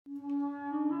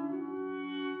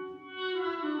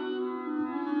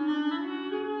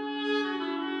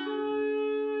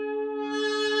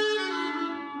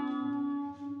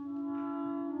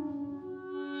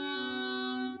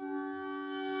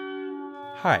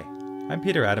Hi, I'm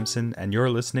Peter Adamson, and you're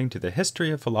listening to the History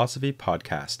of Philosophy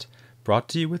podcast, brought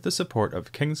to you with the support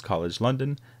of King's College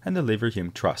London and the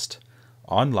Leverhulme Trust,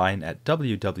 online at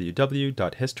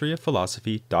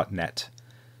www.historyofphilosophy.net.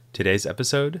 Today's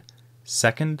episode,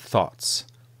 Second Thoughts,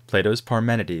 Plato's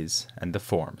Parmenides and the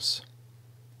Forms.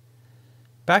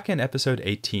 Back in episode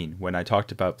 18, when I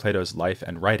talked about Plato's life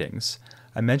and writings,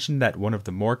 I mentioned that one of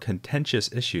the more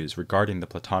contentious issues regarding the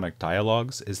Platonic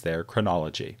dialogues is their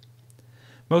chronology.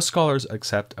 Most scholars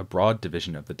accept a broad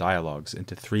division of the dialogues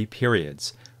into three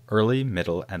periods, early,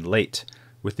 middle, and late,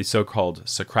 with the so-called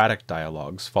Socratic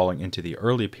dialogues falling into the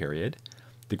early period,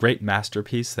 the great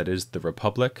masterpiece that is the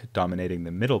Republic dominating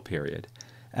the middle period,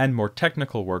 and more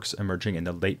technical works emerging in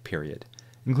the late period,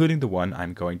 including the one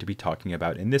I'm going to be talking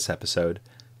about in this episode,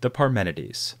 the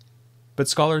Parmenides. But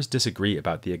scholars disagree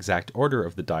about the exact order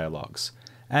of the dialogues,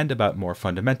 and about more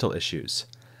fundamental issues.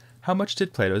 How much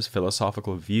did Plato's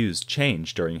philosophical views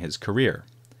change during his career?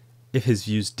 If his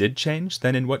views did change,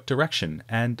 then in what direction,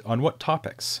 and on what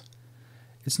topics?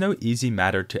 It's no easy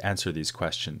matter to answer these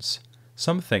questions.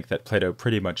 Some think that Plato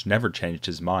pretty much never changed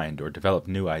his mind or developed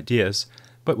new ideas,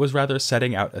 but was rather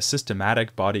setting out a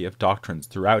systematic body of doctrines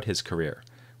throughout his career,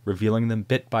 revealing them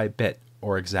bit by bit,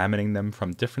 or examining them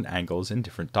from different angles in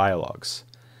different dialogues.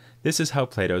 This is how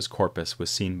Plato's corpus was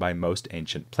seen by most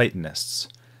ancient Platonists.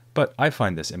 But I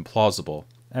find this implausible,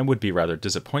 and would be rather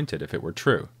disappointed if it were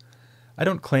true. I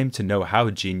don't claim to know how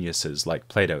geniuses like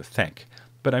Plato think,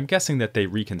 but I'm guessing that they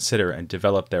reconsider and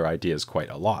develop their ideas quite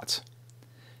a lot.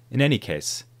 In any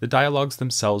case, the dialogues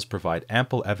themselves provide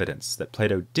ample evidence that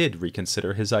Plato did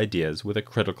reconsider his ideas with a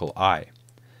critical eye.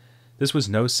 This was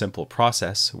no simple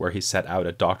process where he set out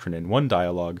a doctrine in one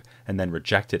dialogue and then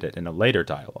rejected it in a later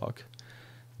dialogue.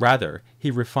 Rather,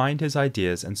 he refined his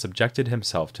ideas and subjected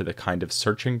himself to the kind of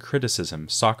searching criticism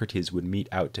Socrates would mete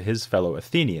out to his fellow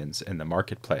Athenians in the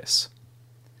marketplace.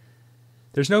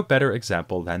 There's no better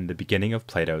example than the beginning of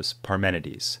Plato's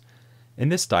Parmenides. In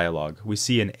this dialogue, we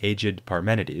see an aged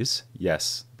Parmenides,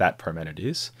 yes, that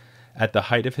Parmenides, at the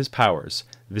height of his powers,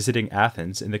 visiting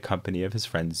Athens in the company of his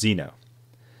friend Zeno.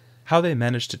 How they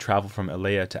managed to travel from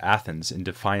Elea to Athens in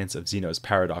defiance of Zeno's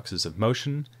paradoxes of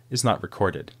motion is not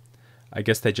recorded. I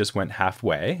guess they just went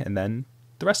halfway, and then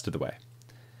the rest of the way.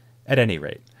 At any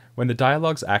rate, when the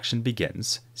dialogue's action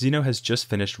begins, Zeno has just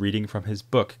finished reading from his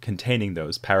book containing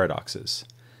those paradoxes.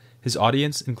 His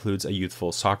audience includes a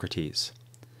youthful Socrates.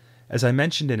 As I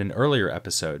mentioned in an earlier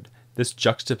episode, this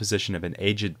juxtaposition of an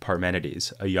aged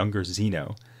Parmenides, a younger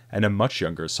Zeno, and a much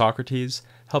younger Socrates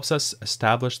helps us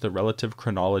establish the relative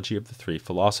chronology of the three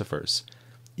philosophers,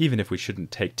 even if we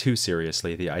shouldn't take too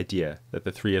seriously the idea that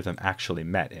the three of them actually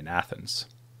met in Athens.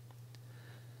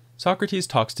 Socrates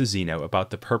talks to Zeno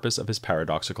about the purpose of his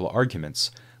paradoxical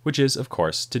arguments, which is, of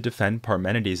course, to defend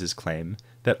Parmenides' claim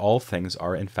that all things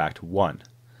are in fact one,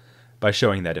 by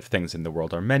showing that if things in the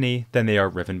world are many, then they are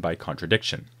riven by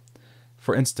contradiction.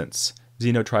 For instance,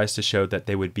 Zeno tries to show that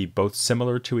they would be both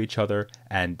similar to each other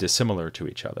and dissimilar to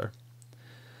each other.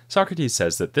 Socrates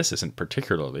says that this isn't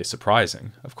particularly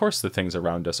surprising. Of course the things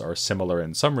around us are similar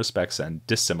in some respects and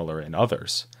dissimilar in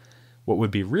others. What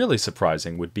would be really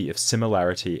surprising would be if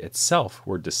similarity itself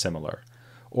were dissimilar,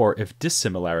 or if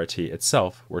dissimilarity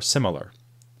itself were similar.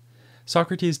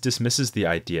 Socrates dismisses the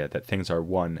idea that things are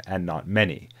one and not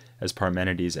many, as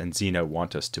Parmenides and Zeno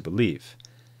want us to believe.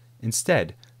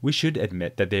 Instead, we should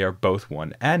admit that they are both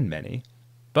one and many,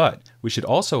 but we should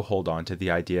also hold on to the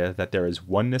idea that there is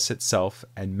oneness itself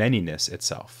and manyness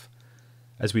itself.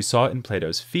 As we saw in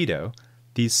Plato's Phaedo,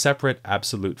 these separate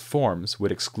absolute forms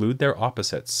would exclude their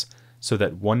opposites, so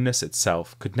that oneness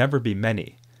itself could never be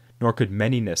many, nor could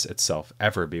manyness itself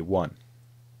ever be one.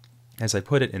 As I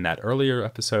put it in that earlier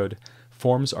episode,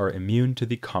 forms are immune to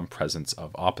the compresence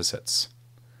of opposites.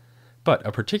 But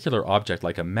a particular object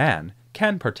like a man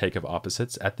can partake of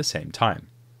opposites at the same time.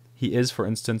 He is, for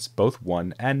instance, both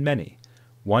one and many,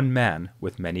 one man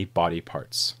with many body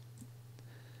parts.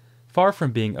 Far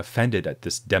from being offended at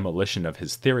this demolition of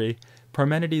his theory,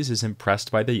 Parmenides is impressed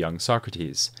by the young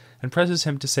Socrates, and presses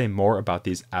him to say more about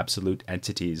these absolute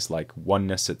entities like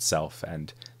oneness itself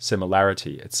and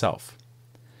similarity itself.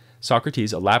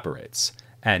 Socrates elaborates,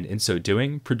 and in so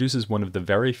doing produces one of the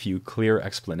very few clear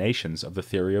explanations of the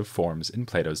theory of forms in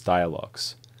Plato's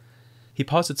dialogues. He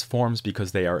posits forms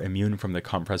because they are immune from the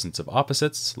compresence of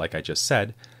opposites, like I just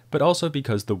said, but also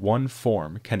because the one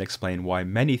form can explain why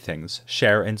many things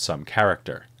share in some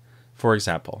character. For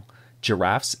example,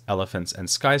 giraffes, elephants, and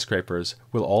skyscrapers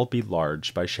will all be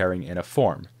large by sharing in a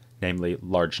form, namely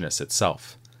largeness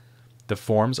itself. The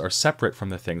forms are separate from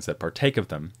the things that partake of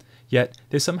them, yet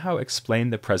they somehow explain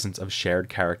the presence of shared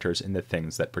characters in the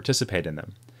things that participate in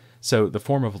them. So the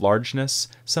form of largeness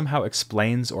somehow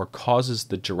explains or causes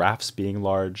the giraffes being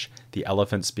large, the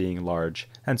elephants being large,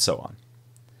 and so on.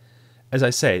 As I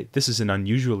say, this is an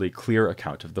unusually clear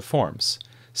account of the forms.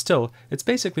 Still, it's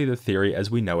basically the theory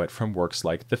as we know it from works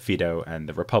like the Phaedo and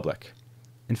the Republic.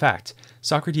 In fact,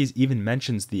 Socrates even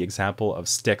mentions the example of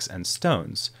sticks and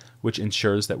stones, which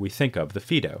ensures that we think of the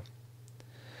Phaedo.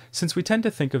 Since we tend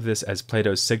to think of this as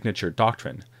Plato's signature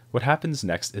doctrine, what happens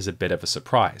next is a bit of a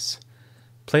surprise.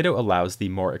 Plato allows the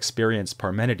more experienced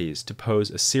Parmenides to pose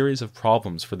a series of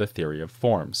problems for the theory of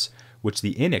forms, which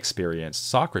the inexperienced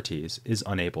Socrates is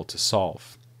unable to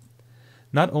solve.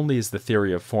 Not only is the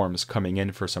theory of forms coming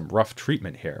in for some rough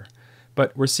treatment here,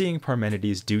 but we're seeing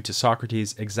Parmenides do to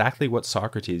Socrates exactly what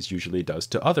Socrates usually does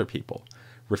to other people,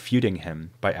 refuting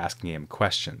him by asking him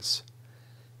questions.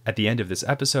 At the end of this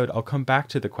episode, I'll come back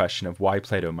to the question of why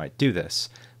Plato might do this,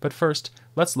 but first,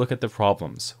 let's look at the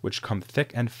problems, which come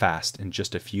thick and fast in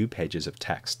just a few pages of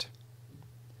text.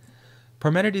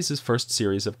 Parmenides' first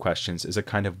series of questions is a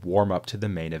kind of warm-up to the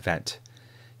main event.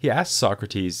 He asks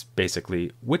Socrates,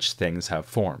 basically, which things have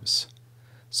forms.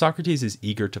 Socrates is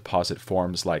eager to posit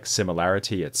forms like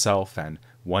similarity itself and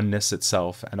oneness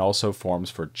itself, and also forms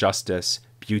for justice,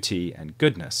 beauty, and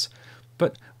goodness.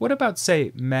 But what about,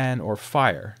 say, man or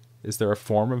fire? Is there a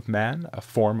form of man, a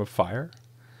form of fire?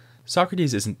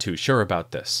 Socrates isn't too sure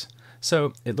about this,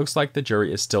 so it looks like the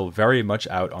jury is still very much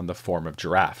out on the form of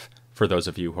giraffe, for those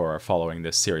of you who are following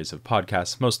this series of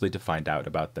podcasts mostly to find out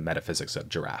about the metaphysics of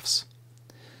giraffes.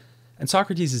 And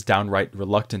Socrates is downright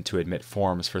reluctant to admit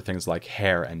forms for things like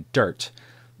hair and dirt,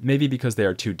 maybe because they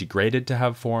are too degraded to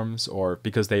have forms, or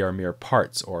because they are mere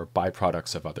parts or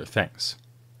byproducts of other things.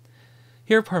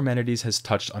 Here Parmenides has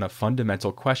touched on a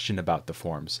fundamental question about the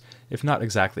forms, if not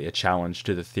exactly a challenge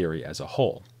to the theory as a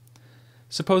whole.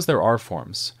 Suppose there are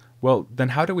forms. Well, then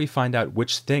how do we find out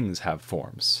which things have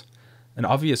forms? An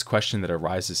obvious question that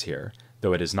arises here,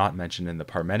 though it is not mentioned in the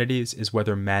Parmenides, is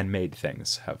whether man-made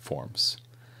things have forms.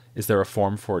 Is there a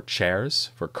form for chairs,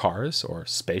 for cars, or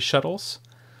space shuttles?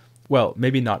 Well,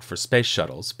 maybe not for space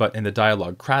shuttles, but in the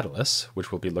dialogue Cratylus,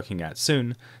 which we'll be looking at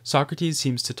soon, Socrates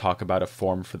seems to talk about a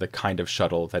form for the kind of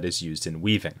shuttle that is used in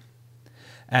weaving.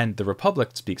 And the Republic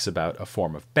speaks about a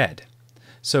form of bed.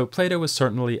 So Plato was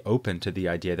certainly open to the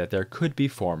idea that there could be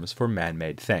forms for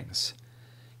man-made things.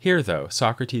 Here, though,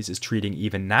 Socrates is treating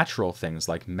even natural things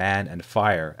like man and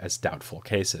fire as doubtful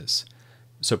cases.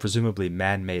 So presumably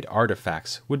man-made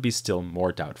artifacts would be still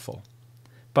more doubtful.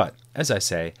 But, as I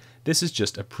say, this is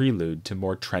just a prelude to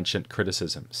more trenchant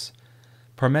criticisms.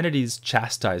 Parmenides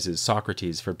chastises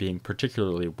Socrates for being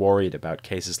particularly worried about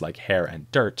cases like hair and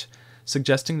dirt,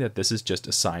 suggesting that this is just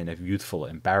a sign of youthful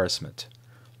embarrassment.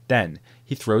 Then,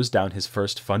 he throws down his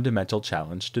first fundamental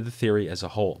challenge to the theory as a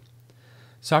whole.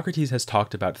 Socrates has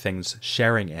talked about things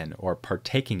sharing in or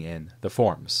partaking in the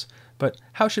forms, but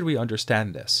how should we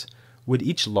understand this? Would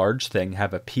each large thing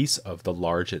have a piece of the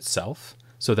large itself,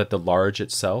 so that the large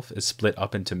itself is split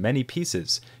up into many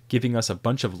pieces, giving us a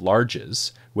bunch of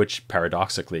larges, which,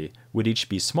 paradoxically, would each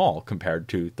be small compared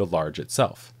to the large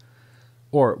itself?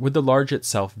 Or would the large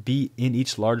itself be in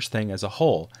each large thing as a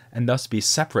whole, and thus be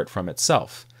separate from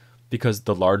itself, because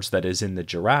the large that is in the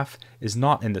giraffe is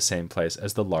not in the same place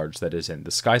as the large that is in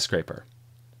the skyscraper?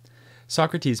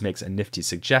 Socrates makes a nifty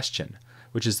suggestion,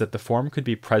 which is that the form could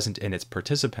be present in its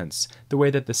participants the way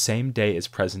that the same day is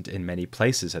present in many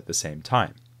places at the same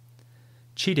time.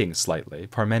 Cheating slightly,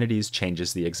 Parmenides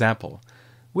changes the example.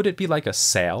 Would it be like a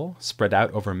sail spread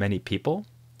out over many people?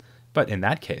 But in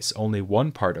that case, only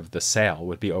one part of the sail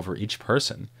would be over each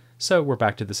person, so we're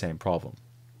back to the same problem.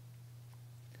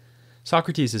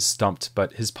 Socrates is stumped,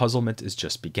 but his puzzlement is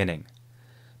just beginning.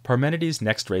 Parmenides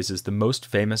next raises the most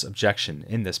famous objection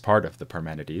in this part of the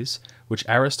Parmenides, which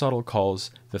Aristotle calls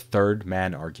the third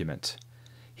man argument.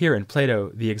 Here in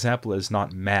Plato, the example is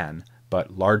not man,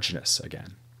 but largeness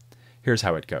again. Here's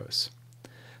how it goes.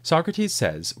 Socrates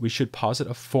says we should posit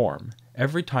a form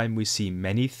every time we see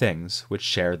many things which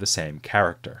share the same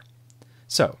character.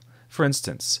 So, for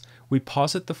instance, we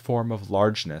posit the form of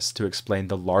largeness to explain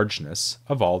the largeness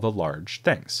of all the large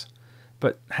things.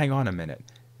 But hang on a minute.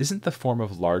 Isn't the form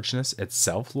of largeness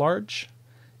itself large?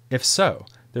 If so,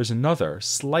 there's another,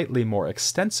 slightly more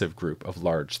extensive group of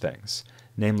large things,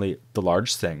 namely the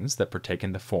large things that partake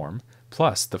in the form,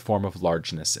 plus the form of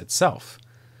largeness itself.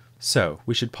 So,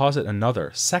 we should posit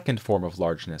another, second form of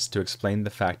largeness to explain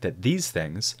the fact that these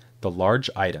things, the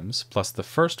large items plus the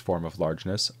first form of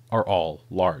largeness, are all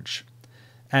large.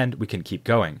 And we can keep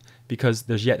going, because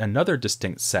there's yet another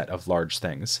distinct set of large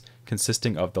things,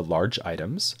 consisting of the large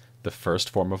items, the first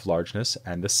form of largeness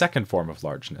and the second form of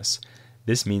largeness.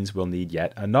 This means we'll need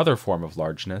yet another form of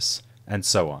largeness, and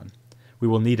so on. We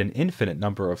will need an infinite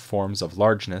number of forms of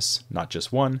largeness, not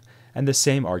just one, and the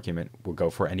same argument will go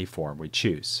for any form we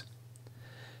choose.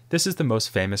 This is the most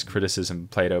famous criticism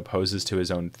Plato poses to his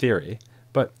own theory,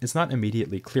 but it's not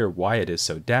immediately clear why it is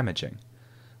so damaging.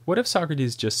 What if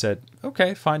Socrates just said,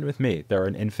 okay, fine with me, there are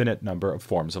an infinite number of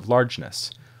forms of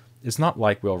largeness. It's not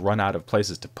like we'll run out of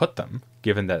places to put them,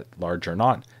 given that, large or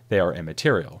not, they are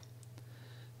immaterial.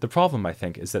 The problem, I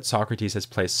think, is that Socrates has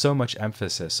placed so much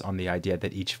emphasis on the idea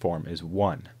that each form is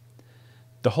one.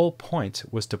 The whole point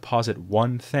was to posit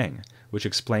one thing, which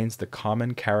explains the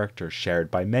common character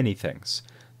shared by many things,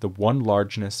 the one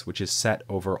largeness which is set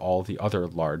over all the other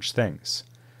large things.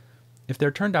 If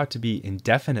there turned out to be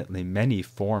indefinitely many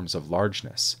forms of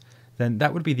largeness, then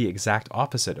that would be the exact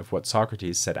opposite of what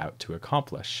Socrates set out to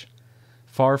accomplish.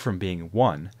 Far from being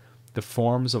one, the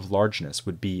forms of largeness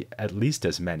would be at least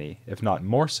as many, if not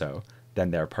more so,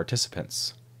 than their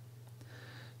participants.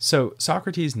 So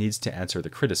Socrates needs to answer the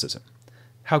criticism.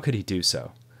 How could he do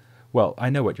so? Well, I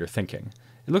know what you're thinking.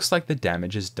 It looks like the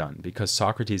damage is done because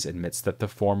Socrates admits that the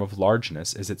form of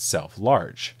largeness is itself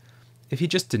large. If he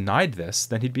just denied this,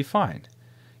 then he'd be fine.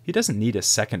 He doesn't need a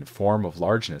second form of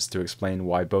largeness to explain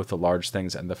why both the large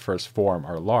things and the first form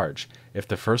are large, if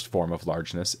the first form of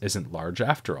largeness isn't large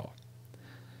after all.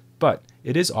 But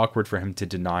it is awkward for him to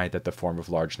deny that the form of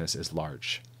largeness is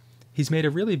large. He's made a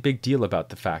really big deal about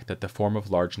the fact that the form of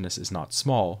largeness is not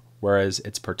small, whereas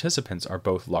its participants are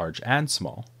both large and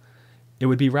small. It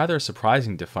would be rather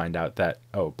surprising to find out that,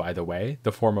 oh, by the way,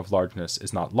 the form of largeness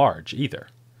is not large either.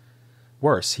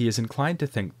 Worse, he is inclined to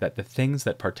think that the things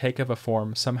that partake of a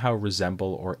form somehow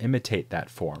resemble or imitate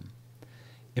that form.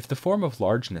 If the form of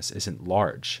largeness isn't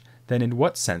large, then in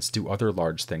what sense do other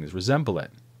large things resemble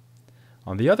it?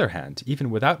 On the other hand,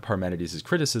 even without Parmenides'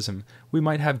 criticism, we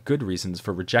might have good reasons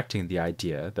for rejecting the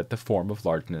idea that the form of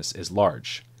largeness is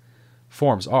large.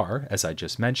 Forms are, as I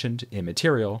just mentioned,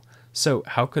 immaterial, so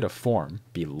how could a form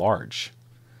be large?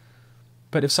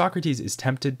 But if Socrates is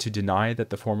tempted to deny that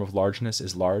the form of largeness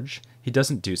is large, he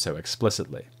doesn't do so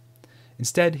explicitly.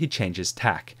 Instead, he changes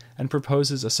tack and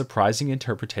proposes a surprising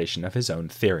interpretation of his own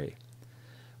theory.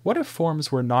 What if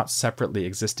forms were not separately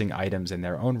existing items in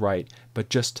their own right, but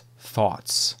just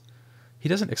thoughts? He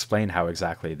doesn't explain how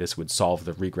exactly this would solve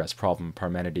the regress problem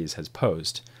Parmenides has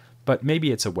posed, but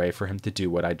maybe it's a way for him to do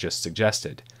what I just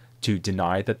suggested, to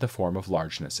deny that the form of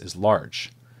largeness is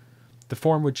large. The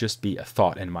form would just be a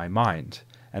thought in my mind,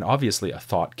 and obviously a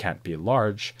thought can't be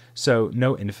large, so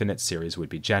no infinite series would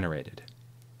be generated.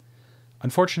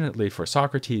 Unfortunately for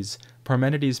Socrates,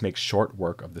 Parmenides makes short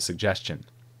work of the suggestion,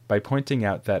 by pointing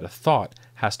out that a thought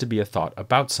has to be a thought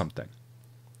about something.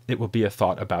 It will be a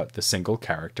thought about the single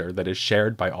character that is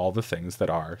shared by all the things that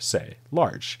are, say,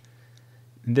 large.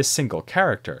 This single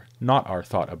character, not our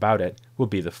thought about it, will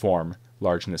be the form,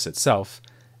 largeness itself,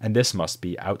 and this must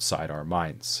be outside our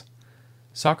minds.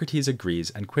 Socrates agrees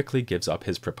and quickly gives up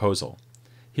his proposal.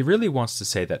 He really wants to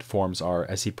say that forms are,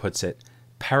 as he puts it,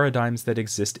 paradigms that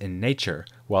exist in nature,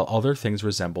 while other things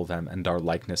resemble them and are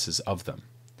likenesses of them.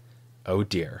 Oh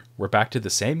dear, we're back to the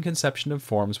same conception of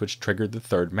forms which triggered the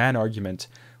third man argument,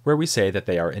 where we say that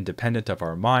they are independent of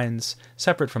our minds,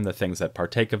 separate from the things that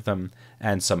partake of them,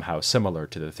 and somehow similar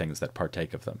to the things that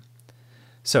partake of them.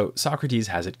 So Socrates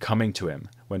has it coming to him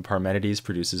when Parmenides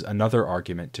produces another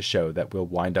argument to show that we'll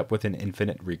wind up with an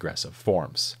infinite regress of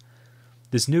forms.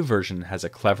 This new version has a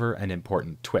clever and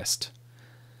important twist.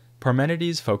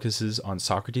 Parmenides focuses on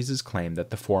Socrates' claim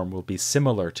that the form will be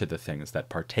similar to the things that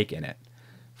partake in it.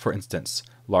 For instance,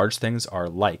 large things are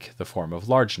like the form of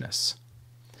largeness.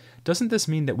 Doesn't this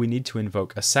mean that we need to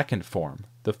invoke a second form,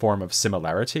 the form of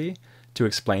similarity, to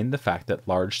explain the fact that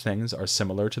large things are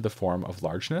similar to the form of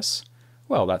largeness?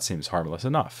 Well, that seems harmless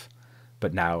enough.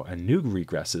 But now a new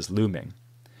regress is looming.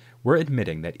 We're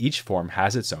admitting that each form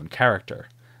has its own character.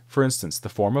 For instance, the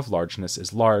form of largeness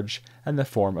is large, and the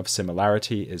form of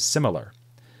similarity is similar.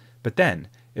 But then,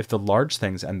 if the large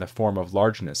things and the form of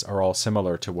largeness are all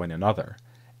similar to one another,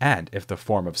 and if the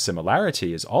form of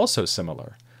similarity is also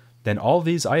similar, then all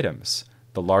these items,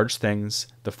 the large things,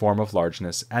 the form of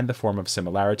largeness, and the form of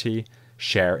similarity,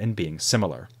 share in being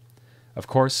similar. Of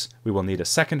course, we will need a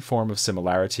second form of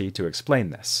similarity to explain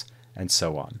this, and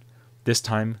so on. This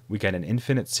time, we get an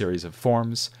infinite series of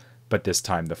forms, but this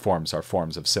time the forms are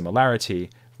forms of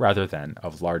similarity rather than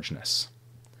of largeness.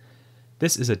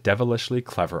 This is a devilishly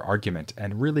clever argument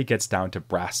and really gets down to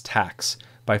brass tacks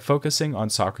by focusing on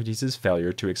Socrates'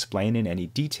 failure to explain in any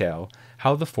detail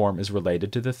how the form is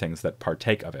related to the things that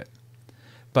partake of it.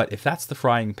 But if that's the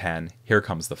frying pan, here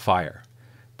comes the fire.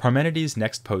 Parmenides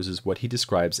next poses what he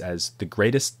describes as the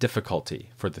greatest difficulty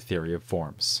for the theory of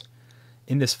forms.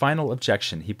 In this final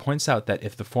objection, he points out that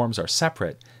if the forms are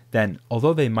separate, then,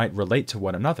 although they might relate to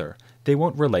one another, they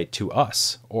won't relate to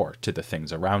us or to the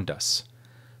things around us.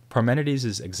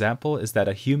 Parmenides' example is that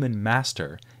a human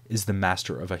master is the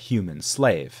master of a human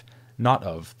slave, not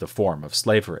of the form of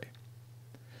slavery.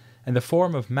 And the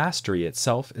form of mastery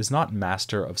itself is not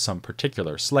master of some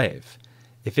particular slave.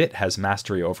 If it has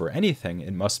mastery over anything,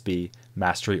 it must be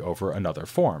mastery over another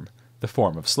form, the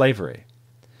form of slavery.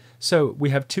 So we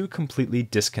have two completely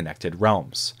disconnected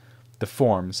realms, the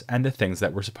forms and the things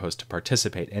that were supposed to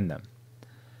participate in them.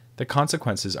 The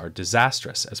consequences are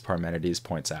disastrous, as Parmenides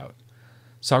points out.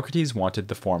 Socrates wanted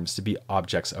the forms to be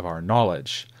objects of our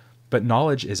knowledge, but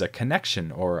knowledge is a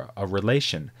connection or a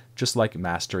relation, just like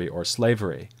mastery or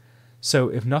slavery. So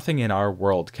if nothing in our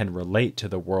world can relate to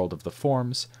the world of the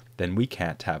forms, then we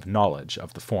can't have knowledge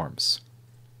of the forms.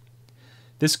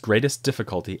 This greatest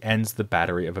difficulty ends the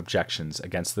battery of objections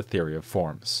against the theory of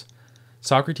forms.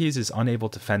 Socrates is unable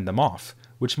to fend them off,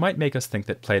 which might make us think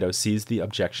that Plato sees the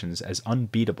objections as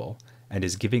unbeatable and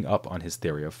is giving up on his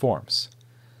theory of forms.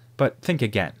 But think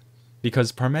again,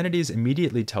 because Parmenides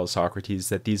immediately tells Socrates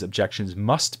that these objections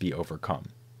must be overcome.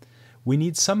 We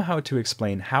need somehow to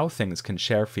explain how things can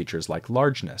share features like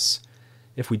largeness.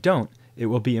 If we don't, it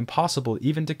will be impossible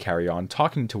even to carry on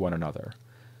talking to one another,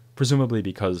 presumably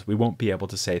because we won't be able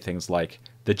to say things like,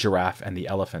 the giraffe and the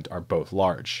elephant are both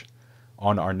large.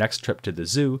 On our next trip to the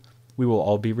zoo, we will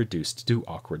all be reduced to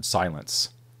awkward silence.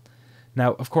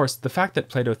 Now, of course, the fact that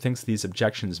Plato thinks these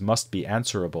objections must be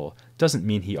answerable doesn't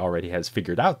mean he already has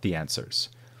figured out the answers.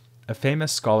 A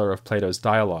famous scholar of Plato's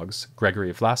dialogues, Gregory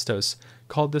of Lastos,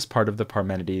 called this part of the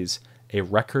Parmenides a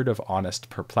record of honest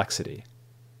perplexity.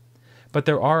 But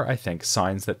there are, I think,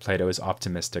 signs that Plato is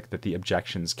optimistic that the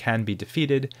objections can be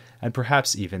defeated, and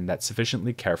perhaps even that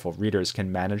sufficiently careful readers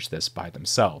can manage this by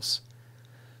themselves.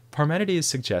 Parmenides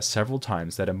suggests several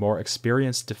times that a more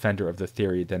experienced defender of the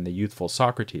theory than the youthful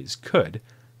Socrates could,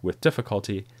 with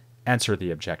difficulty, answer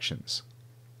the objections.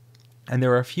 And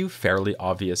there are a few fairly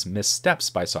obvious missteps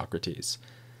by Socrates.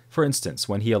 For instance,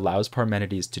 when he allows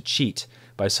Parmenides to cheat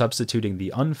by substituting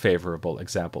the unfavorable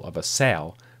example of a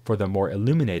sail for the more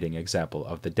illuminating example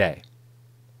of the day.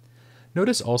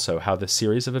 Notice also how the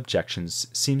series of objections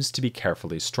seems to be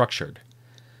carefully structured.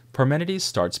 Parmenides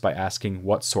starts by asking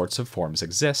what sorts of forms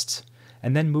exist,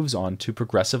 and then moves on to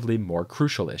progressively more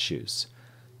crucial issues.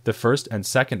 The first and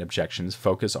second objections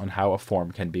focus on how a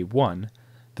form can be one,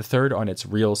 the third on its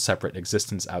real separate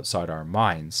existence outside our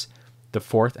minds, the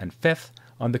fourth and fifth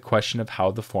on the question of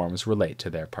how the forms relate to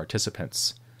their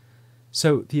participants.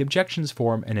 So the objections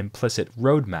form an implicit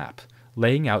roadmap,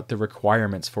 laying out the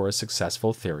requirements for a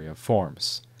successful theory of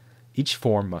forms. Each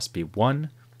form must be one,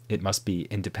 it must be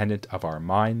independent of our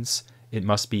minds, it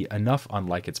must be enough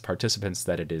unlike its participants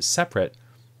that it is separate,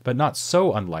 but not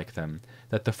so unlike them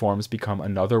that the forms become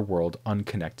another world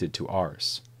unconnected to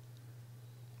ours.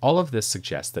 All of this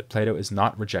suggests that Plato is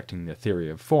not rejecting the theory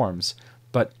of forms,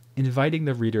 but inviting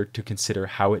the reader to consider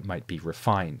how it might be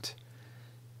refined.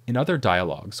 In other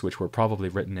dialogues, which were probably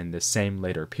written in this same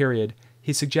later period,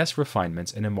 he suggests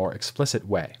refinements in a more explicit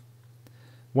way.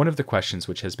 One of the questions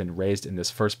which has been raised in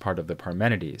this first part of the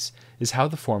Parmenides is how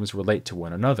the forms relate to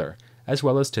one another, as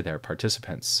well as to their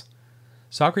participants.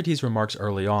 Socrates remarks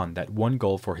early on that one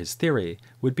goal for his theory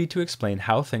would be to explain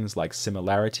how things like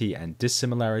similarity and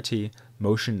dissimilarity,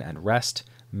 motion and rest,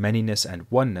 manyness and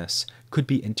oneness could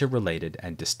be interrelated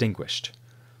and distinguished.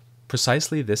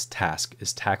 Precisely this task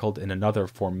is tackled in another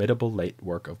formidable late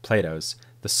work of Plato's,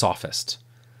 the Sophist.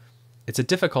 It's a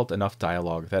difficult enough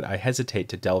dialogue that I hesitate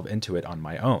to delve into it on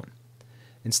my own.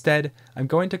 Instead, I'm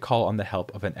going to call on the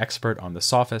help of an expert on the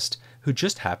Sophist who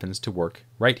just happens to work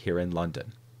right here in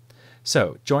London.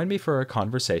 So, join me for a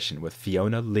conversation with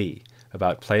Fiona Lee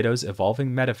about Plato's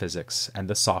evolving metaphysics and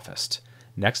the Sophist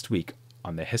next week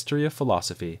on the History of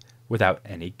Philosophy Without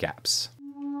Any Gaps.